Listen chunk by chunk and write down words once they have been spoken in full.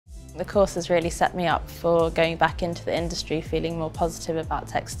The course has really set me up for going back into the industry feeling more positive about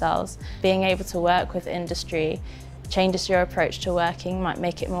textiles. Being able to work with industry changes your approach to working, might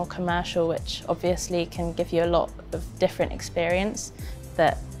make it more commercial, which obviously can give you a lot of different experience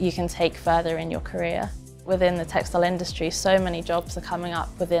that you can take further in your career. Within the textile industry, so many jobs are coming up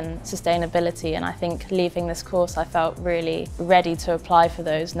within sustainability, and I think leaving this course I felt really ready to apply for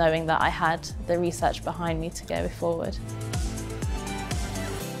those, knowing that I had the research behind me to go forward.